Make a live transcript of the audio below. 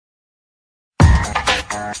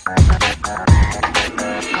What's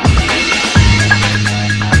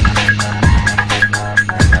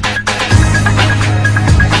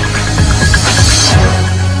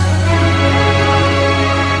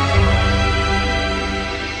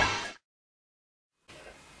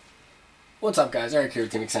up guys, Eric here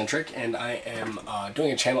with Team Eccentric, and I am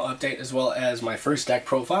doing a channel update as well as my first deck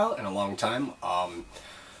profile in a long time.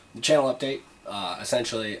 The channel update,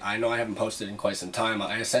 essentially, I know I haven't posted in quite some time.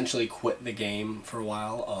 I essentially quit the game for a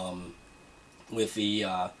while. With the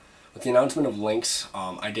announcement of links,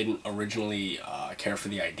 I didn't originally care for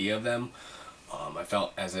the idea of them. I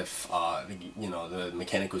felt as if the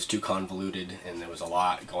mechanic was too convoluted and there was a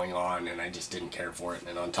lot going on, and I just didn't care for it.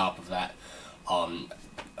 And on top of that,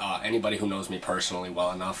 anybody who knows me personally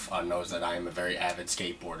well enough knows that I am a very avid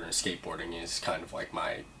skateboarder, and skateboarding is kind of like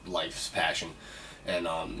my life's passion. And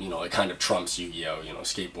it kind of trumps Yu-Gi-Oh,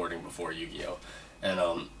 skateboarding before Yu-Gi-Oh.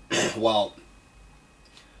 And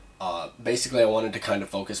basically I wanted to kind of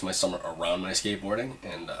focus my summer around my skateboarding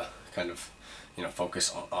and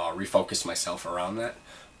refocus myself around that.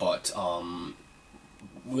 But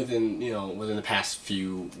within the past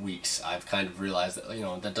few weeks, I've kind of realized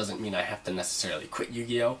that that doesn't mean I have to necessarily quit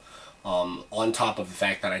Yu-Gi-Oh. On top of the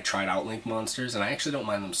fact that I tried out Link monsters, and I actually don't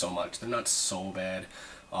mind them so much. They're not so bad.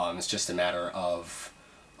 It's just a matter of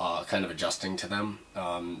kind of adjusting to them.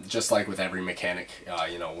 Just like with every mechanic,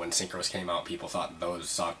 when Synchros came out, people thought those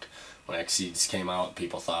sucked. When Exceeds came out,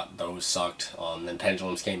 people thought those sucked. Then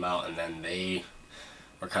Pendulums came out, and then they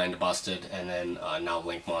were kind of busted, and then now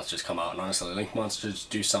Link monsters come out, and honestly, Link monsters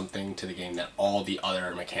do something to the game that all the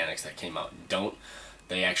other mechanics that came out don't.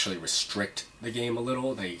 They actually restrict the game a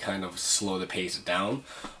little. They kind of slow the pace down,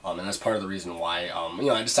 and that's part of the reason why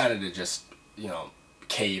I decided to just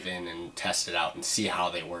cave in and test it out and see how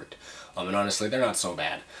they worked. And honestly, they're not so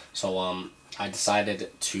bad. So I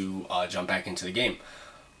decided to jump back into the game.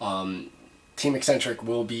 Team Eccentric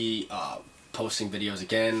will be posting videos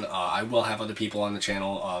again. I will have other people on the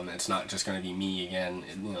channel. It's not just going to be me again.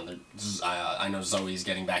 I know Zoe's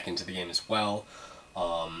getting back into the game as well.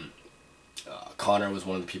 Connor was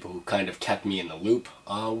one of the people who kind of kept me in the loop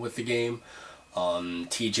with the game.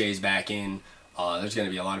 TJ's back in. There's going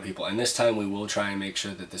to be a lot of people, and this time we will try and make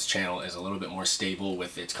sure that this channel is a little bit more stable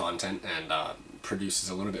with its content and produces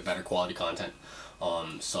a little bit better quality content.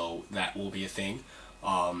 So that will be a thing.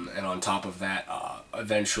 And on top of that,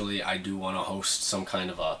 eventually I do want to host some kind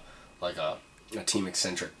of a Team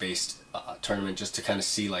Eccentric based tournament, just to kind of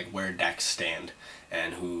see like where decks stand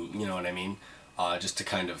and who, you know what I mean, just to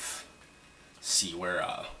kind of see where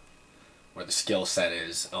the skill set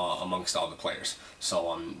is amongst all the players.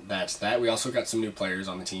 So that's that. We also got some new players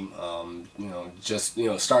on the team.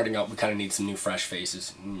 Starting out, we kind of need some new fresh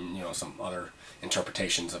faces, some other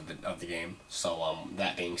interpretations of the game. So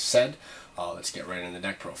that being said, let's get right into the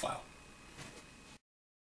deck profile.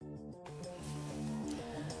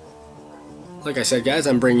 Like I said, guys,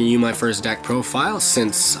 I'm bringing you my first deck profile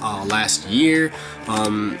since last year.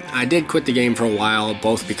 I did quit the game for a while,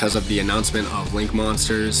 both because of the announcement of Link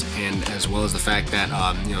monsters and as well as the fact that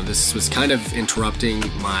this was kind of interrupting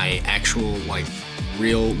my actual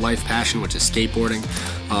real life passion, which is skateboarding.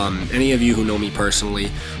 Any of you who know me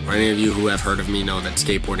personally, or any of you who have heard of me, know that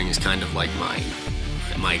skateboarding is kind of like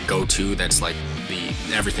my go-to. That's like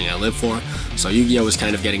everything I live for. So Yu-Gi-Oh was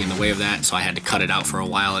kind of getting in the way of that, so I had to cut it out for a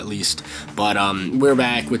while at least. But we're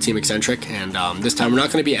back with Team Eccentric, and this time we're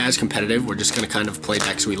not going to be as competitive. We're just going to kind of play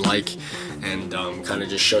decks we like and kind of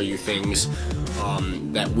just show you things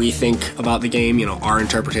that we think about the game, our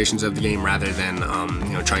interpretations of the game, rather than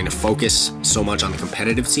trying to focus so much on the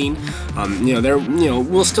competitive scene.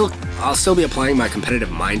 I'll still be applying my competitive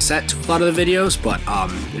mindset to a lot of the videos, but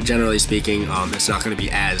generally speaking, it's not going to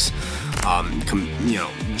be as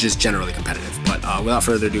just generally competitive. But without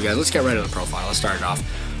further ado, guys, let's get right into the profile. Let's start it off.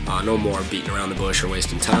 No more beating around the bush or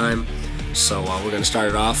wasting time. So we're going to start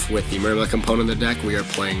it off with the Mermail component of the deck. We are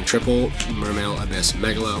playing triple Mermail, Abyss,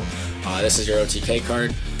 Megalo. This is your OTK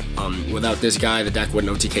card. Without this guy, the deck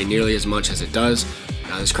wouldn't OTK nearly as much as it does.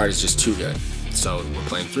 This card is just too good. So we're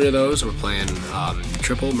playing 3 of those. We're playing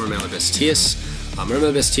triple Mermail, Abyss, Tias. Mermail,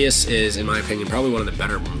 Abyss, Tias is, in my opinion, probably one of the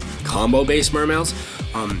better combo-based Mermails.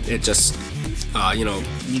 It just,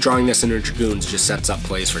 you drawing this into Dragoons just sets up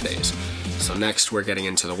plays for days. So next we're getting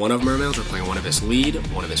into the 1-of Mermails. We're playing 1 Abyss Lead,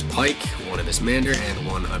 1 Abyss Pike, 1 Abyss Mander, and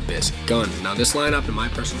 1 Abyss Gun. Now this lineup, in my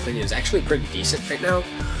personal opinion, is actually pretty decent right now.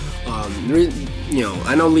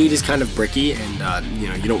 I know Lead is kind of bricky, and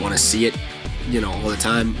you don't want to see it, all the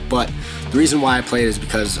time. But the reason why I play it is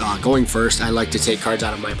because going first, I like to take cards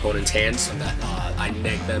out of my opponent's hand so that I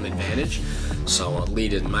neg them advantage. So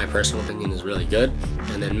lead, in my personal opinion, is really good.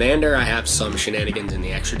 And then Mander, I have some shenanigans in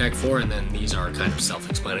the extra deck for, and then these are kind of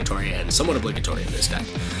self-explanatory and somewhat obligatory in this deck.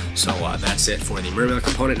 So that's it for the Mermail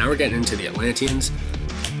component. Now we're getting into the Atlanteans.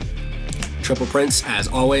 Triple Prince, as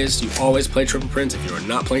always, you always play Triple Prince. If you are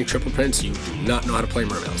not playing Triple Prince, you do not know how to play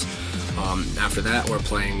Mermails. After that, we're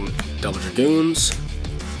playing double Dragoons,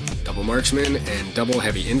 double Marksman, and double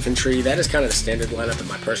Heavy Infantry. That is kind of the standard lineup in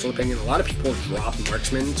my personal opinion. A lot of people drop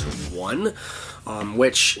Marksman to 1,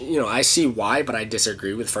 which, you know, I see why, but I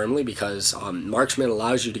disagree with firmly, because Marksman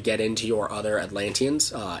allows you to get into your other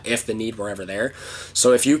Atlanteans if the need were ever there.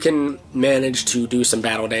 So if you can manage to do some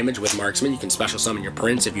battle damage with Marksman, you can special summon your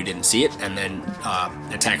Prince if you didn't see it, and then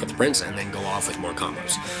attack with the Prince, and then go off with more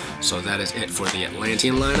combos. So that is it for the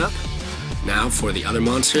Atlantean lineup. Now for the other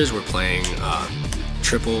monsters, we're playing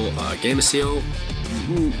triple Gameciel.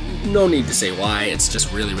 No need to say why, it's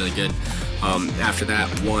just really, really good. After that,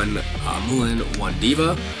 1 Mulan, 1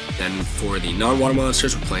 Diva. Then for the non-water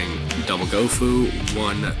monsters, we're playing double Gofu,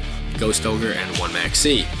 1 Ghost Ogre, and 1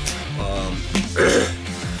 Maxi.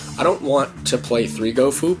 I don't want to play 3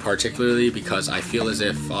 Gofu, particularly because I feel as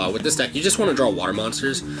if with this deck, you just want to draw water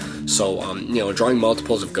monsters. So, you know, drawing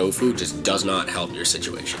multiples of Gofu just does not help your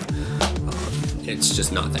situation. It's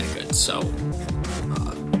just not that good. So,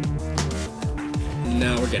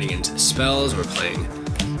 now we're getting into the spells. We're playing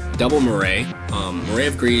double Mermail. Mermail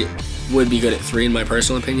of Greed would be good at 3 in my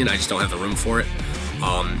personal opinion. I just don't have the room for it.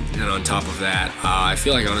 And on top of that, I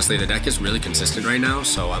feel like honestly the deck is really consistent right now,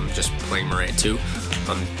 so I'm just playing Mermail 2.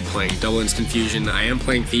 I'm playing double Instant Fusion. I am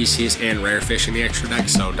playing Theseus and Rare Fish in the extra deck,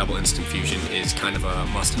 so double Instant Fusion is kind of a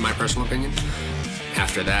must in my personal opinion.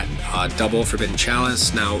 After that, double Forbidden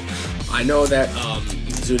Chalice. Now, I know that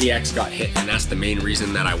Zodiacs got hit, and that's the main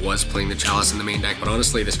reason that I was playing the Chalice in the main deck, but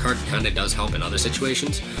honestly, this card kind of does help in other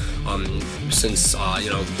situations, since, you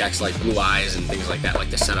know, decks like Blue Eyes and things like that, like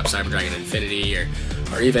the setup Cyber Dragon Infinity,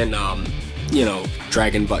 or even, you know,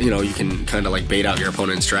 you know, you can kind of like bait out your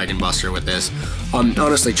opponent's Dragon Buster with this.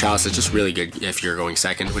 Honestly, Chalice is just really good if you're going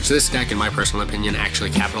second, which this deck, in my personal opinion, actually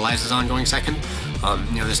capitalizes on going second.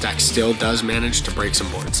 You know, this deck still does manage to break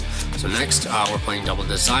some boards. So next, we're playing Double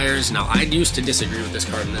Desires. Now, I used to disagree with this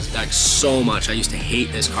card in this deck so much. I used to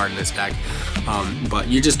hate this card in this deck. But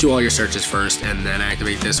you just do all your searches first and then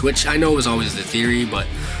activate this, which I know was always the theory, but,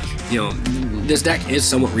 you know, this deck is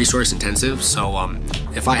somewhat resource intensive, so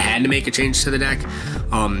if I had to make a change to the deck,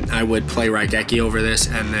 I would play Raigeki over this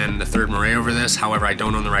and then the third Mermail over this. However, I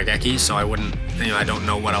don't own the Raigeki, so I wouldn't, you know, I don't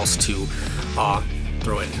know what else to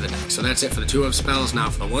throw into the deck. So that's it for the 2-of spells. Now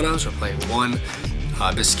for the 1-ofs, we're playing 1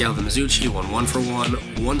 Biscale the Mizuchi, 1 for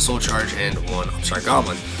 1 Soul Charge, and 1 Upstart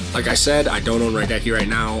Goblin. Like I said, I don't own Raigeki right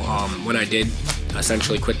now. When I did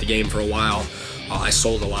essentially quit the game for a while, I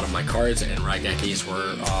sold a lot of my cards, and Raigekis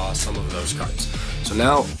were some of those cards. So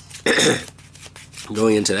now,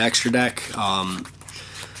 going into the extra deck,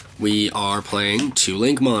 we are playing 2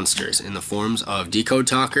 Link monsters in the forms of Decode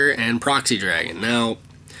Talker and Proxy Dragon. Now,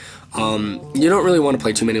 you don't really want to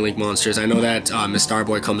play too many Link monsters. I know that Miss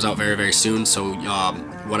Starboy comes out very, very soon, so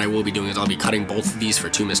what I will be doing is I'll be cutting both of these for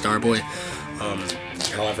 2 Miss Starboy.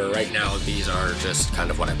 However, right now, these are just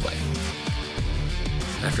kind of what I play.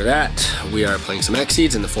 After that, we are playing some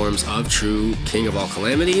X-Seeds in the forms of True King of All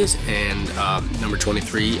Calamities and number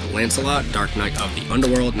 23, Lancelot, Dark Knight of the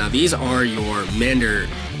Underworld. Now, these are your Mander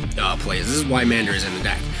plays. This is why Mander is in the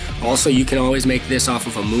deck. Also, you can always make this off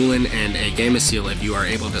of a Mulan and a Gameciel if you are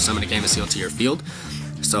able to summon a Gameciel to your field.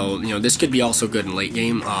 So, you know, this could be also good in late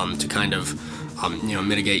game to kind of, you know,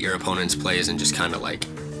 mitigate your opponent's plays and just kind of like,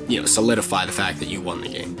 you know, solidify the fact that you won the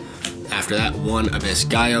game. After that, 1 Abyss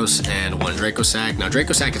Gaios and 1 Dracossack. Now,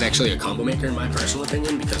 Dracossack is actually a combo maker in my personal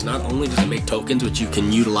opinion, because not only does it make tokens which you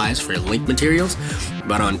can utilize for your Link materials,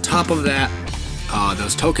 but on top of that,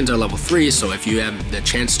 those tokens are level 3, so if you have the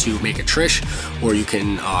chance to make a Trish, or you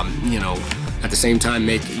can, you know, at the same time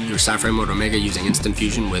make your Sapphire Mode Omega using Instant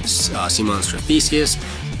Fusion with Sea Monster Theseus,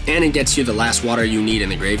 and it gets you the last water you need in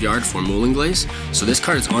the graveyard for Mooling Glaze. So this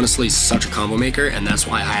card is honestly such a combo maker, and that's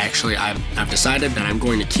why I've decided that I'm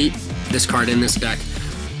going to keep this card in this deck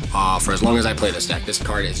for as long as I play this deck. This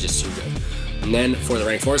card is just too good. And then for the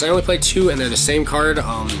rank 4s, I only play 2, and they're the same card,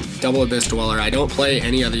 Double Abyss Dweller. I don't play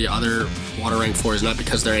any of the other water rank 4s, not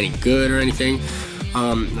because they're any good or anything,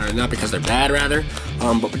 or not because they're bad rather,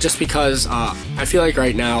 but just because I feel like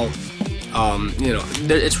right now, you know,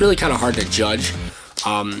 it's really kind of hard to judge,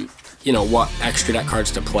 you know, what extra deck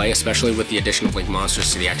cards to play, especially with the addition of Link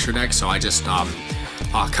monsters to the extra deck. So I just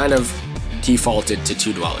kind of defaulted to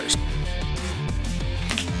 2 Dwellers.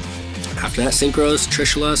 After that, Synchros,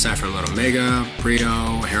 Trishula, Saffron Lord Omega,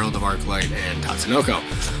 Burrito, Herald of Arclight, and Tatsunoko.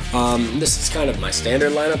 This is kind of my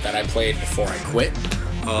standard lineup that I played before I quit.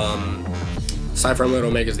 Saffron Lord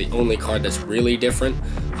Omega is the only card that's really different,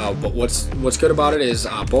 but what's good about it is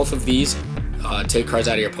both of these take cards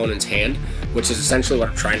out of your opponent's hand, which is essentially what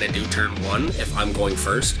I'm trying to do turn 1 if I'm going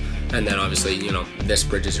first. And then obviously, you know, this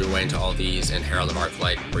bridges your way into all these, and Herald of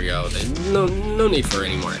Arclight, Brio, no need for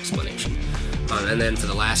any more explanation. And then for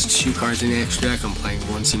the last 2 cards in the extra deck, I'm playing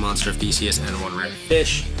 1 Sea Monster of Theseus and 1 Rare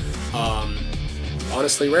Fish.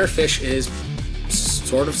 Honestly, Rare Fish is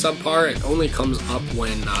sort of subpar. It only comes up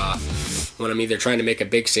when I'm either trying to make a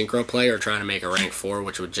big Synchro play or trying to make a rank 4,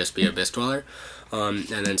 which would just be Abyss Dweller. And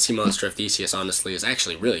then Sea Monster of Theseus, honestly, is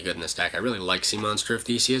actually really good in this deck. I really like Sea Monster of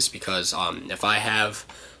Theseus because if I have,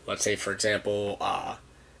 let's say, for example,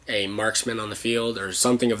 a marksman on the field or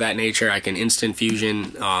something of that nature, I can instant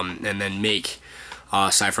fusion and then make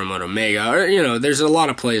Saffron Lord Omega. Or, you know, there's a lot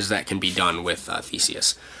of plays that can be done with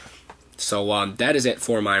Theseus. So that is it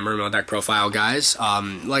for my Mermail deck profile, guys.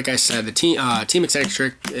 Like I said, the Team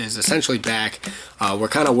Eccentric is essentially back. We're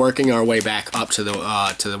kind of working our way back up to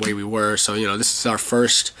the way we were. So, you know, this is our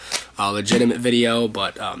first legitimate video.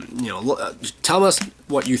 But you know, tell us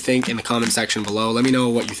what you think in the comment section below. Let me know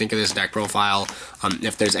what you think of this deck profile.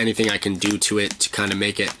 If there's anything I can do to it to kind of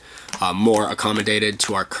make it more accommodated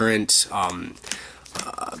to our current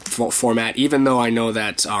format, even though I know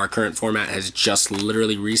that our current format has just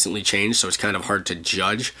literally recently changed, so it's kind of hard to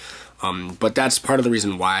judge. But that's part of the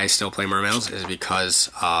reason why I still play Mermails, is because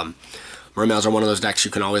Mermails are one of those decks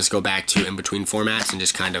you can always go back to in between formats and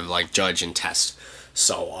just kind of like judge and test.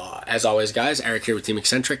 So as always, guys, Eric here with Team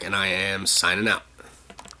Eccentric, and I am signing out.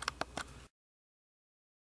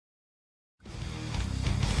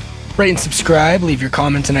 Rate and subscribe, leave your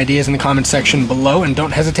comments and ideas in the comment section below, and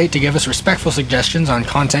don't hesitate to give us respectful suggestions on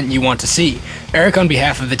content you want to see. Eric on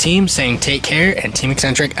behalf of the team saying take care, and Team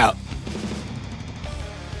Eccentric out.